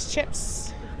getting just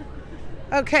chips.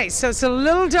 Okay, so it's a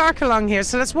little dark along here.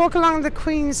 So let's walk along the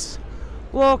Queen's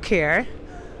Walk here.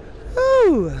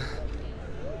 Ooh.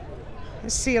 I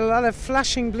see a lot of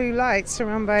flashing blue lights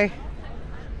around by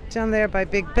down there by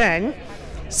Big Ben.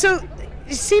 So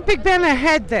you see Big Ben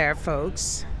ahead there,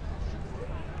 folks.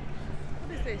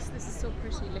 What is this? This is so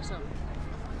pretty lit up.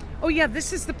 Oh yeah,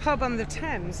 this is the pub on the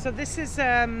Thames. So this is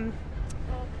Okay.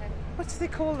 what do they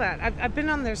call that? I've been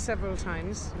on there several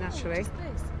times, naturally. Just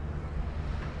this.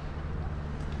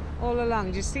 All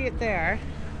along. Do you see it there?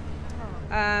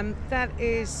 That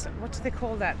is, what do they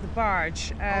call that? The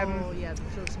barge. Oh yeah, the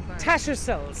floating bar.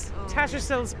 Tattersalls. Oh.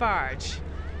 Tattersalls barge.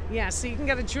 Yeah, so you can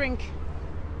get a drink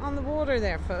on the water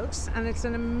there, folks, and it's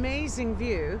an amazing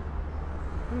view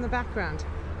from the background.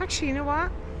 Actually, you know what?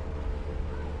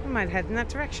 We might head in that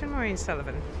direction, Maureen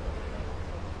Sullivan.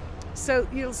 So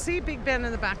you'll see Big Ben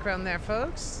in the background there,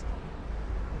 folks.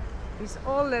 He's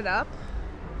all lit up.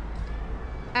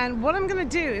 And what I'm going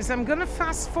to do is I'm going to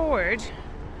fast forward.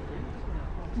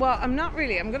 Well, I'm not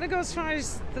really. I'm going to go as far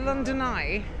as the London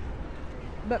Eye.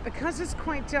 But because it's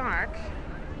quite dark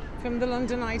from the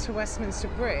London Eye to Westminster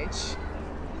Bridge,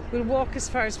 we'll walk as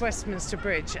far as Westminster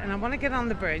Bridge. And I want to get on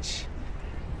the bridge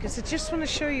because I just want to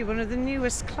show you one of the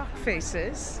newest clock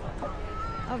faces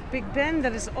of Big Ben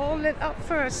that is all lit up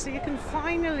for us. So you can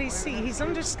finally see. He's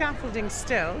under scaffolding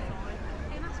still.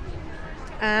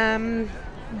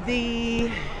 They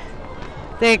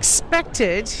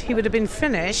expected he would have been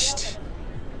finished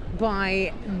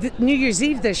by New Year's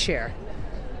Eve this year.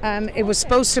 It was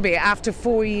supposed to be after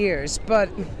 4 years, but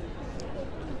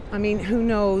I mean, who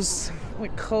knows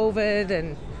with COVID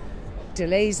and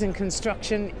delays in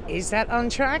construction, is that on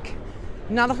track?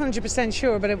 Not 100%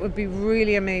 sure, but it would be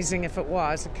really amazing if it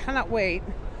was. I cannot wait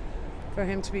for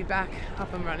him to be back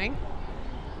up and running.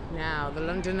 Now, the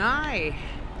London Eye.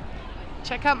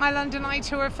 Check out my London Eye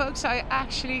tour, folks. I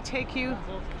actually take you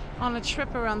on a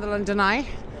trip around the London Eye.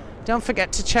 Don't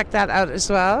forget to check that out as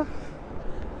well.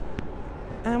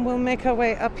 And we'll make our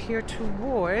way up here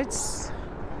towards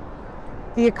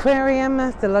the aquarium,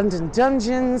 the London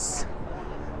Dungeons,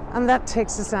 and that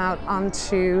takes us out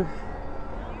onto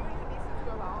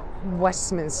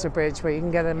Westminster Bridge, where you can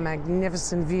get a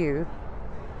magnificent view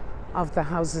of the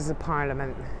Houses of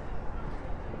Parliament.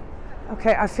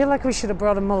 Okay, I feel like we should have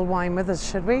brought a mulled wine with us,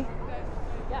 should we?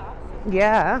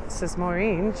 Yeah, says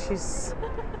Maureen. She's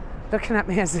looking at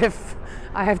me as if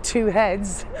I have two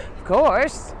heads. Of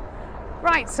course.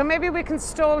 Right, so maybe we can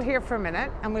stall here for a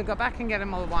minute and we'll go back and get a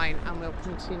mulled wine and we'll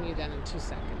continue then in 2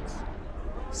 seconds.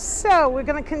 So we're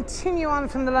going to continue on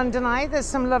from the London Eye. There's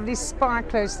some lovely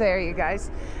sparklers there, you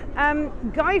guys.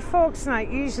 Guy Fawkes Night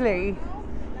usually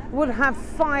would have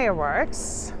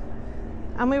fireworks,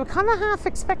 and we were kind of half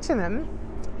expecting them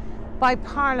by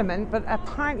Parliament, but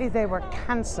apparently they were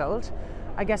cancelled.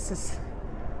 I guess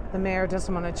the mayor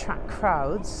doesn't want to attract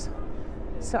crowds.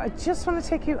 So I just want to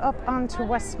take you up onto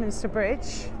Westminster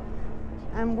Bridge,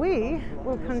 and we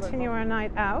will continue our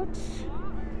night out.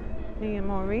 Me and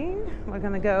Maureen, we're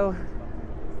going to go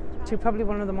to probably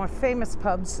one of the more famous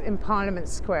pubs in Parliament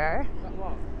Square.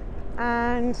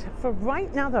 And for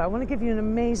right now, though, I want to give you an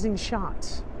amazing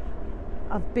shot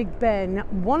of Big Ben.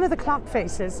 One of the clock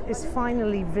faces is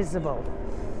finally visible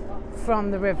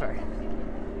from the river.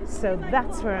 So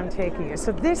that's where I'm taking you.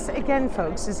 So this, again,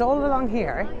 folks, is all along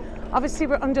here. Obviously,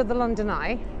 we're under the London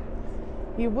Eye.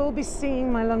 You will be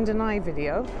seeing my London Eye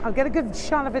video. I'll get a good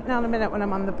shot of it now in a minute when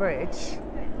I'm on the bridge.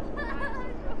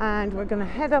 And we're going to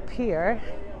head up here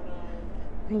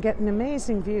and get an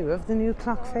amazing view of the new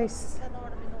clock face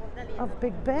of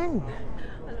Big Ben.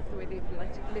 I love the way they've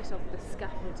lit up the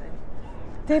scaffolding.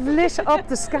 They've lit up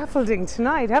the scaffolding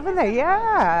tonight, haven't they?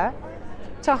 Yeah,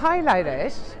 to highlight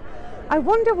it. I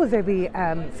wonder will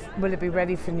it be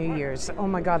ready for New Year's? Oh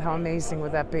my God, how amazing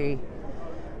would that be?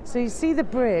 So you see the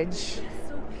bridge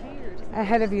So clear.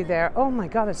 ahead of you there. Oh my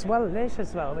God, it's well lit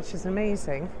as well, which is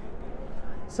amazing.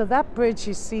 So that bridge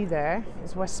you see there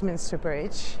is Westminster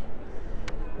Bridge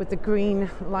with the green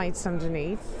lights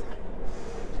underneath.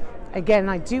 Again,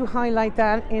 I do highlight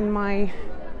that in my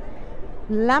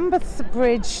Lambeth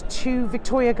Bridge to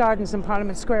Victoria Gardens and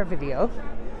Parliament Square video.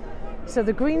 So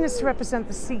the green is to represent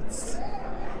the seats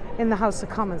in the House of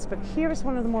Commons, but here is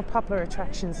one of the more popular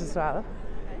attractions as well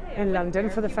in London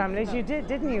for the families. You did,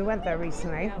 didn't you? Went there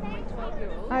recently.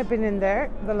 I've been in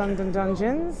there, the London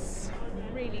Dungeons.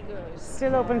 Really good.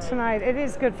 Still open tonight. It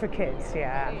is good for kids,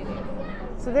 yeah.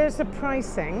 So there's the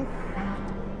pricing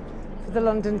for the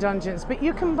London Dungeons, but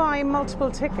you can buy multiple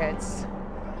tickets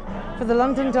for the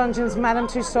London Dungeons, Madame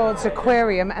Tussauds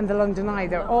Aquarium and the London Eye.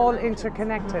 They're all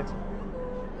interconnected.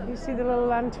 You see the little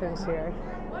lanterns here?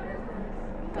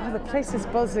 Oh, the place is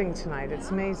buzzing tonight. It's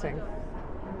amazing.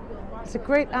 It's a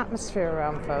great atmosphere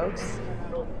around, folks.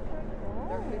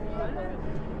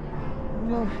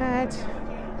 We'll head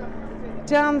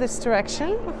down this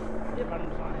direction.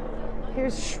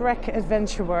 Here's Shrek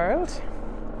Adventure World.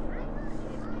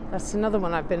 That's another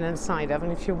one I've been inside of,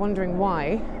 and if you're wondering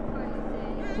why,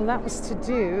 well, that was to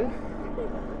do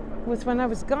with when I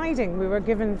was guiding. We were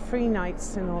given free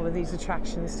nights in all of these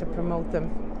attractions to promote them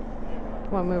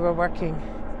when we were working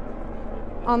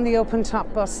on the open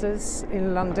top buses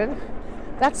in London.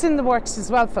 That's in the works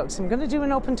as well, folks. I'm going to do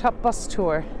an open top bus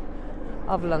tour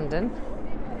of London.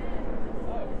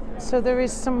 So there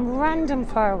is some random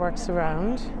fireworks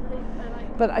around,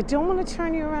 but I don't want to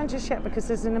turn you around just yet because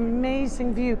there's an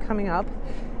amazing view coming up.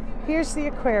 Here's the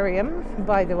aquarium,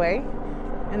 by the way,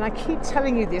 and I keep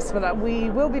telling you this, but we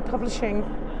will be publishing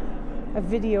a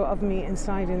video of me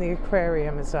inside in the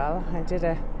aquarium as well. I did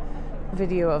a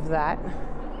video of that.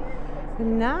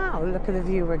 And now look at the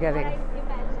view we're getting.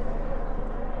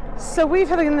 So we've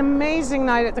had an amazing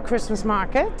night at the Christmas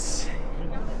market.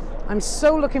 I'm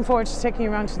so looking forward to taking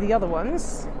you around to the other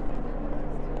ones.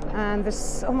 And there's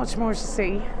so much more to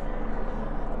see.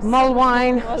 Mull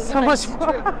wine, so much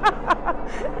more.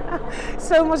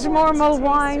 So much more mull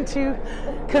wine to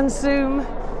consume.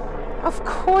 Of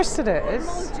course it is.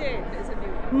 Mulled gin is a new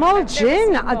one. Mulled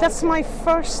gin, that's gin. my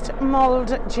first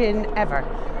mulled gin ever.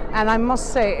 And I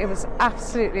must say it was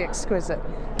absolutely exquisite.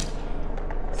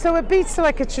 So it beats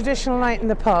like a traditional night in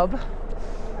the pub.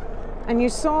 And you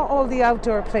saw all the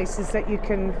outdoor places that you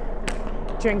can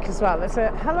drink as well. There's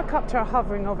a helicopter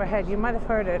hovering overhead. You might have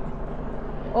heard it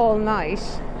all night.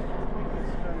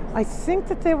 I think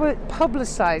that they were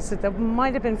publicised that there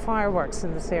might have been fireworks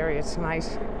in this area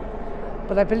tonight,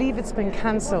 but I believe it's been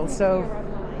cancelled. So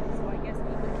So I guess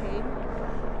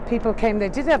people came. They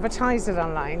did advertise it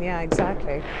online. Yeah,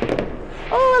 exactly.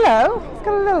 Oh, hello. It's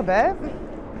got a little bit.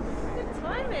 Good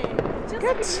timing. Just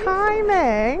Good for you.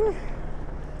 timing.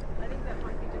 I think that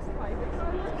might be just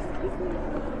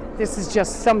private. This is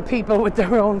just some people with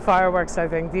their own fireworks, I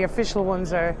think. The official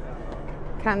ones are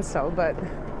cancelled, but...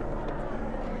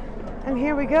 And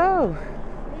here we go.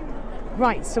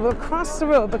 Right, so we'll cross the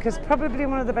road because probably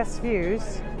one of the best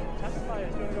views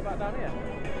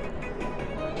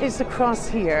is across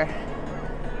here.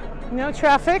 No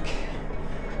traffic.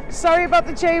 Sorry about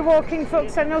the jaywalking,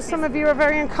 folks. I know some of you are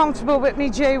very uncomfortable with me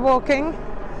jaywalking.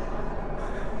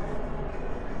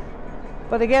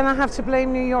 But again, I have to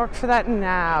blame New York for that.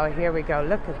 Now, here we go.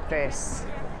 Look at this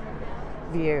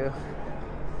view.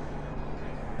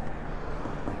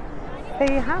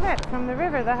 There you have it, from the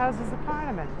river, the Houses of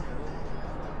Parliament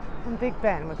and Big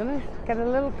Ben. We're going to get a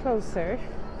little closer.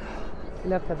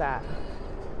 Look at that.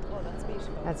 Oh, that's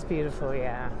beautiful. That's beautiful,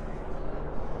 yeah.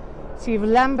 So you have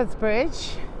Lambeth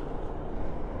Bridge,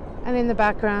 and in the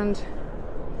background,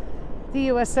 the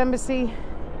US Embassy.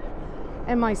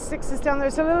 MI6 is down there.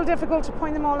 It's a little difficult to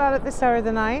point them all out at this hour of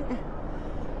the night.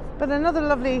 But another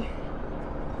lovely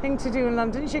thing to do in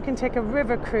London is you can take a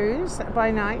river cruise by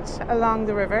night along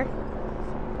the river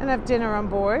and have dinner on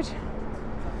board.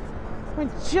 We're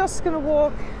just going to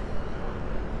walk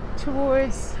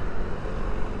towards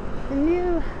the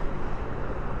new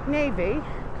Navy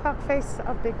clock face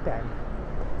of Big Ben.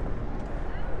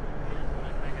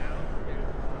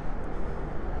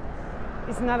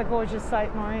 Isn't that a gorgeous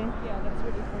sight, Maureen? Yeah, that's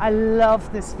really cool. I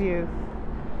love this view.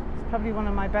 It's probably one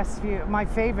of my my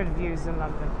favourite views in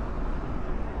London.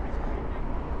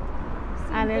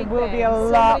 And it will be a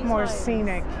lot more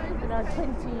scenic. In our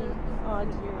 20 odd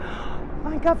years. Oh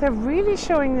my God, they're really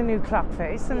showing the new clock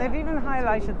face, and they've even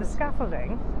highlighted the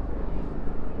scaffolding.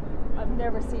 I've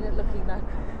never seen it looking that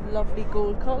lovely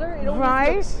gold colour. It always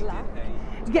Right. looks black.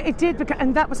 Yeah, it did,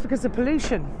 and that was because of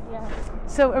pollution. Yeah.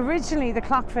 So originally the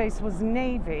clock face was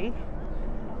navy,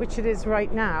 which it is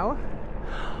right now.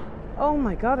 Oh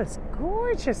my God, it's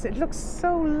gorgeous. It looks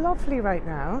so lovely right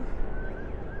now.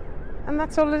 And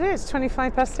that's all it is,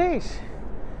 25 past 8.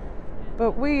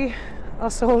 But we,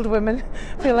 us old women,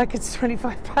 feel like it's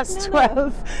 25 past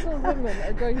 12. All women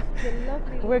are going for the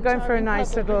lovely. We're going for a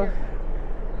nice pub over little,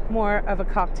 here. more of a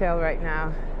cocktail right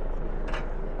now.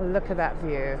 Look at that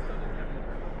view.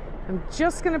 I'm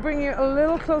just going to bring you a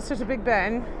little closer to Big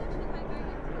Ben,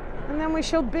 and then we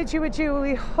shall bid you adieu.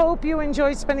 We hope you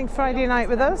enjoyed spending Friday night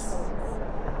with us.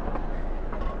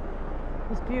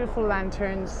 These beautiful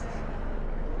lanterns.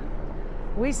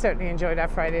 We certainly enjoyed our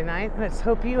Friday night. Let's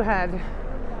hope you had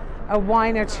a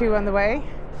wine or two on the way.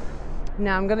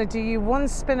 Now I'm going to do you one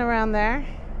spin around there.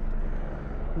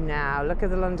 Now look at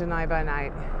the London Eye by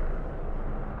Night.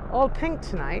 All pink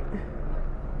tonight.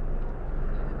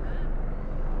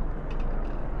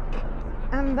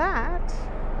 And that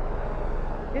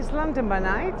is London by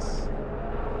Night.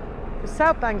 The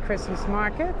Southbank Christmas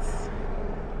markets.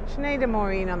 Sinead and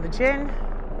Maurus on the gin.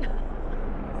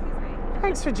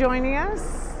 Thanks for joining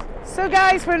us. So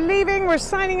guys, we're leaving, we're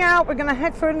signing out. We're gonna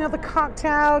head for another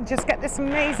cocktail. Just get this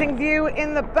amazing view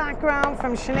in the background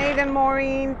from Sinead and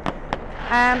Maurus.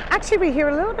 Actually, we hear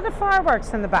a little bit of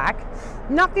fireworks in the back.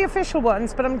 Not the official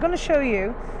ones, but I'm gonna show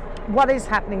you what is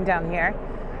happening down here.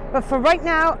 But for right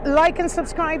now, like and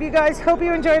subscribe, you guys. Hope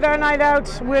you enjoyed our night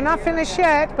out. We're not finished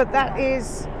yet, but that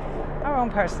is our own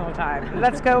personal time.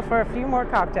 Let's go for a few more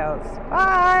cocktails.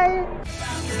 Bye.